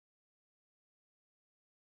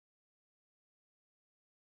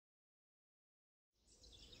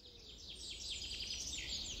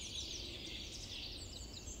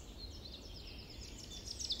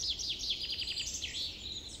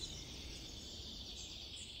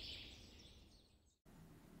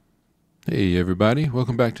Hey everybody,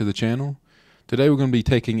 welcome back to the channel. Today we're going to be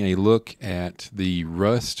taking a look at the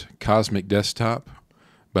Rust Cosmic Desktop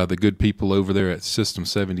by the good people over there at System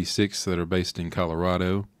 76 that are based in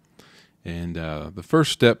Colorado. And the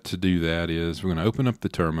first step to do that is we're going to open up the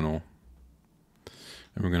terminal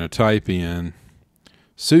and we're going to type in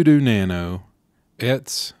sudo nano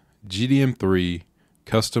ets gdm3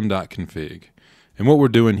 custom.config. And what we're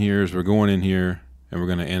doing here is we're going in here and we're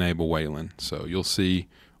going to enable Wayland. So you'll see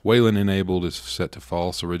Wayland enabled is set to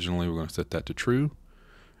false originally. We're going to set that to true.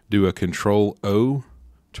 Do a Control O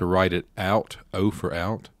to write it out, O for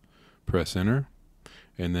out. Press enter.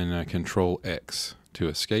 And then a Control X to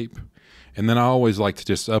escape. And then I always like to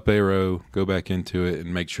just up arrow, go back into it,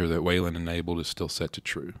 and make sure that Wayland enabled is still set to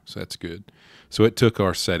true. So that's good. So it took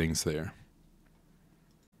our settings there.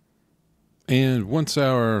 And once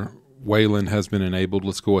our Wayland has been enabled,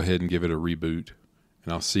 let's go ahead and give it a reboot.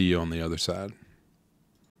 And I'll see you on the other side.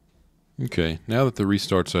 Okay, now that the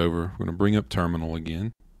restart's over, we're going to bring up terminal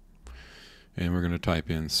again. And we're going to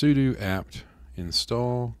type in sudo apt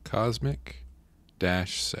install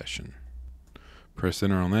cosmic-session. Press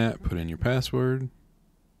enter on that, put in your password.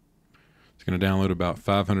 It's going to download about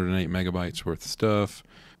 508 megabytes worth of stuff.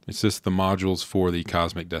 It's just the modules for the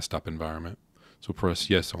Cosmic Desktop environment. So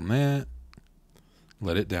press yes on that.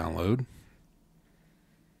 Let it download.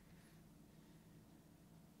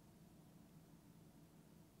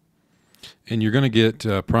 And you're going to get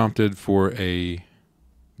prompted for a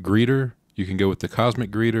greeter. You can go with the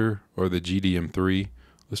Cosmic Greeter or the GDM3.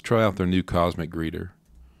 Let's try out their new Cosmic Greeter.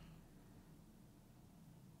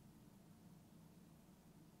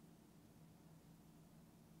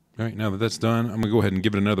 All right, now that that's done, I'm going to go ahead and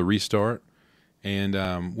give it another restart. And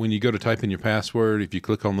when you go to type in your password, if you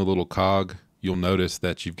click on the little cog, you'll notice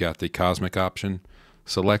that you've got the Cosmic option.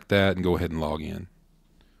 Select that and go ahead and log in.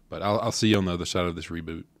 But I'll see you on the other side of this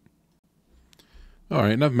reboot. All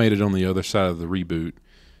right, and I've made it on the other side of the reboot.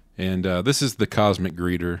 And this is the Cosmic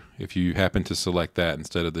Greeter, if you happen to select that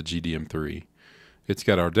instead of the GDM3. It's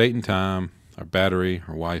got our date and time, our battery,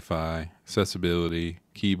 our Wi-Fi, accessibility,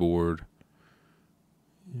 keyboard.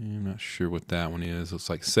 I'm not sure what that one is. Looks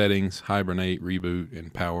like settings, hibernate, reboot,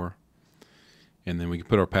 and power. And then we can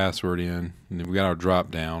put our password in, and then we got our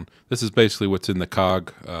drop down. This is basically what's in the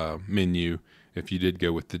cog menu if you did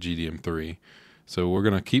go with the GDM3. So we're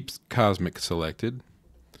going to keep Cosmic selected.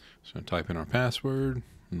 So type in our password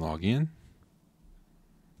and log in.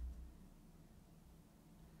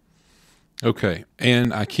 Okay,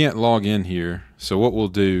 and I can't log in here. So what we'll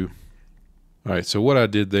do, all right, so what I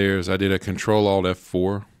did there is I did a Control Alt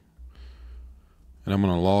F4. And I'm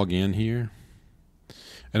going to log in here.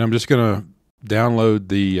 And I'm just going to download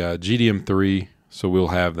the GDM3 so we'll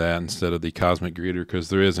have that instead of the Cosmic Greeter because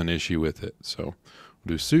there is an issue with it. So we'll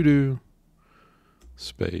do sudo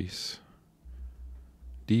space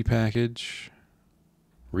dpackage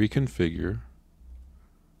reconfigure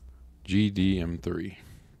GDM3.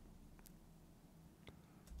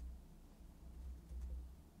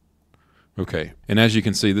 Okay, and as you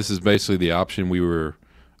can see, this is basically the option we were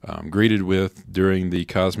greeted with during the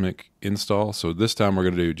Cosmic install. So this time we're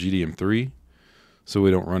going to do GDM3 so we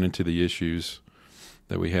don't run into the issues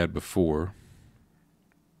that we had before.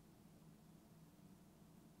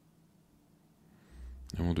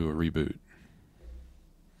 And we'll do a reboot.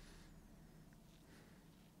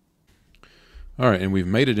 All right, and we've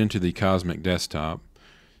made it into the Cosmic Desktop.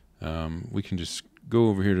 We can just go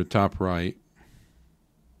over here to top right,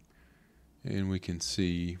 and we can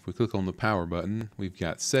see, if we click on the power button, we've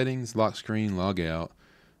got settings, lock screen, log out,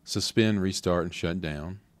 suspend, restart, and shut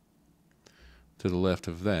down. To the left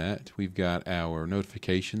of that, we've got our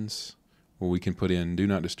notifications, where we can put in do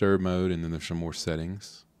not disturb mode, and then there's some more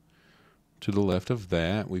settings. To the left of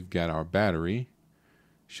that, we've got our battery,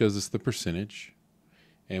 shows us the percentage,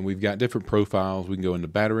 and we've got different profiles. We can go into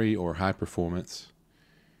battery or high performance.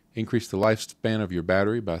 Increase the lifespan of your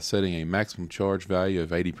battery by setting a maximum charge value of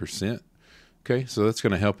 80%. Okay, so that's going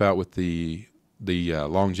to help out with the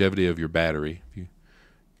longevity of your battery if you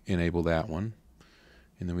enable that one.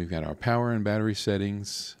 And then we've got our power and battery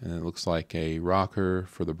settings, and it looks like a rocker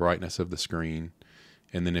for the brightness of the screen.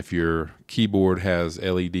 And then if your keyboard has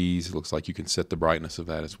LEDs, it looks like you can set the brightness of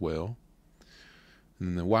that as well. And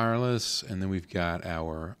then the wireless, and then we've got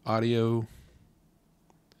our audio.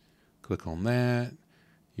 Click on that.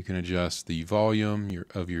 You can adjust the volume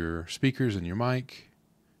of your speakers and your mic,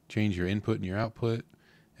 change your input and your output,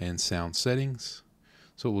 and sound settings.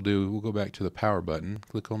 So what we'll do, we'll go back to the power button,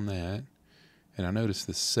 click on that, and I notice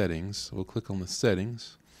the settings. So we'll click on the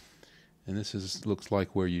settings. And this looks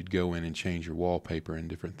like where you'd go in and change your wallpaper and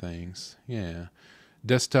different things. Yeah.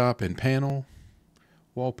 Desktop and panel.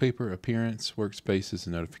 Wallpaper, appearance, workspaces,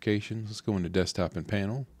 and notifications. Let's go into desktop and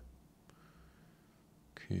panel.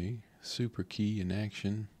 Okay, super key in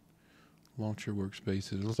action. Launcher,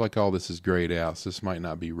 workspaces. It looks like all this is grayed out, so this might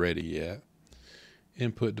not be ready yet.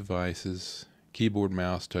 Input devices, keyboard,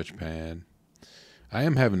 mouse, touchpad. I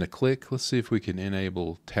am having to click. Let's see if we can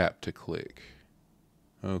enable tap to click.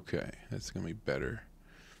 Okay, that's going to be better.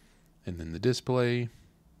 And then the display.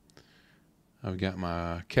 I've got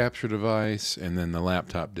my capture device and then the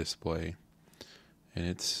laptop display. And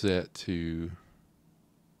it's set to,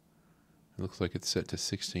 it looks like it's set to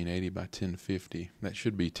 1680 by 1050. That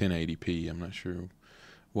should be 1080p. I'm not sure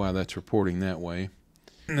why that's reporting that way.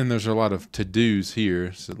 And then there's a lot of to-dos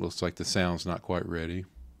here, so it looks like the sound's not quite ready.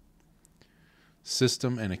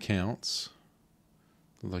 System and accounts.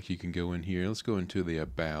 Looks like you can go in here. Let's go into the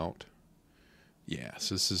about. Yeah,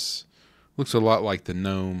 so this is looks a lot like the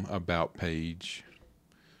GNOME about page.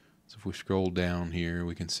 So if we scroll down here,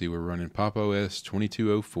 we can see we're running popos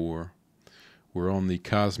 2204. We're on the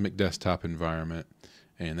Cosmic desktop environment,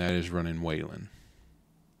 and that is running Wayland.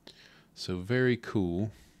 So very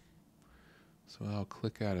cool. So I'll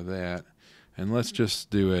click out of that, and let's just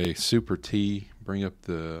do a super T, bring up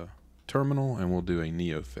the terminal, and we'll do a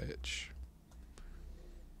neo fetch.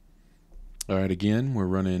 All right, again, we're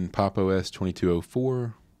running popos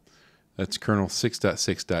 2204. That's kernel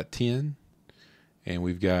 6.6.10, and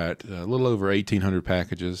we've got a little over 1,800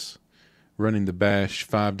 packages running the bash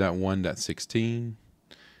 5.1.16,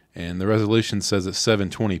 and the resolution says it's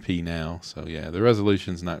 720p now, so yeah, the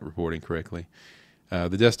resolution's not reporting correctly.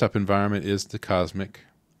 The desktop environment is the Cosmic,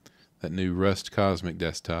 that new Rust Cosmic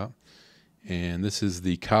desktop, and this is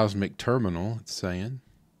the Cosmic terminal, it's saying.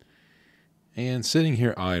 And sitting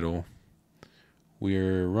here idle,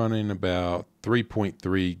 we're running about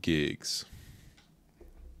 3.3 gigs.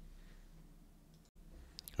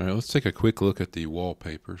 All right, let's take a quick look at the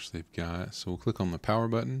wallpapers they've got. So we'll click on the power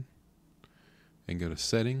button and go to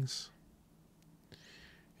settings.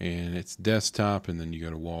 And it's desktop, and then you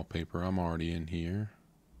go to wallpaper. I'm already in here.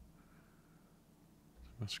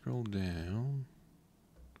 If I scroll down,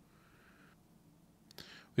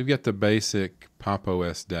 we've got the basic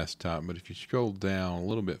popos desktop, but if you scroll down a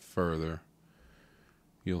little bit further,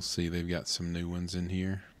 you'll see they've got some new ones in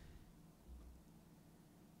here.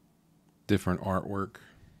 Different artwork.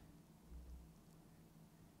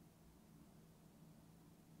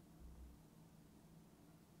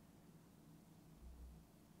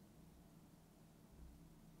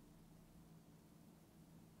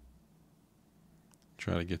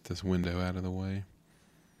 Try to get this window out of the way.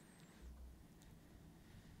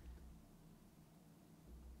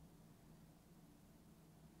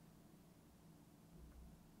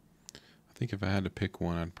 I think if I had to pick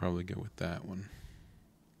one, I'd probably go with that one.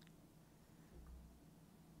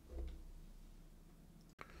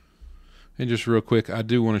 And just real quick, I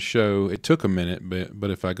do want to show, it took a minute, but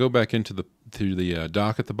if I go back into the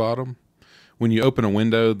dock at the bottom, when you open a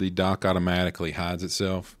window, the dock automatically hides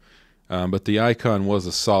itself. But the icon was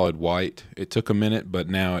a solid white. It took a minute, but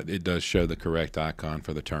now it does show the correct icon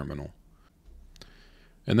for the terminal.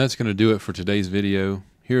 And that's going to do it for today's video.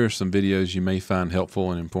 Here are some videos you may find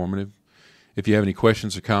helpful and informative. If you have any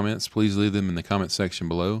questions or comments, please leave them in the comment section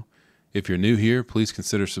below. If you're new here, please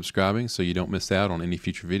consider subscribing so you don't miss out on any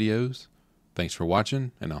future videos. Thanks for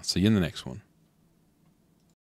watching, and I'll see you in the next one.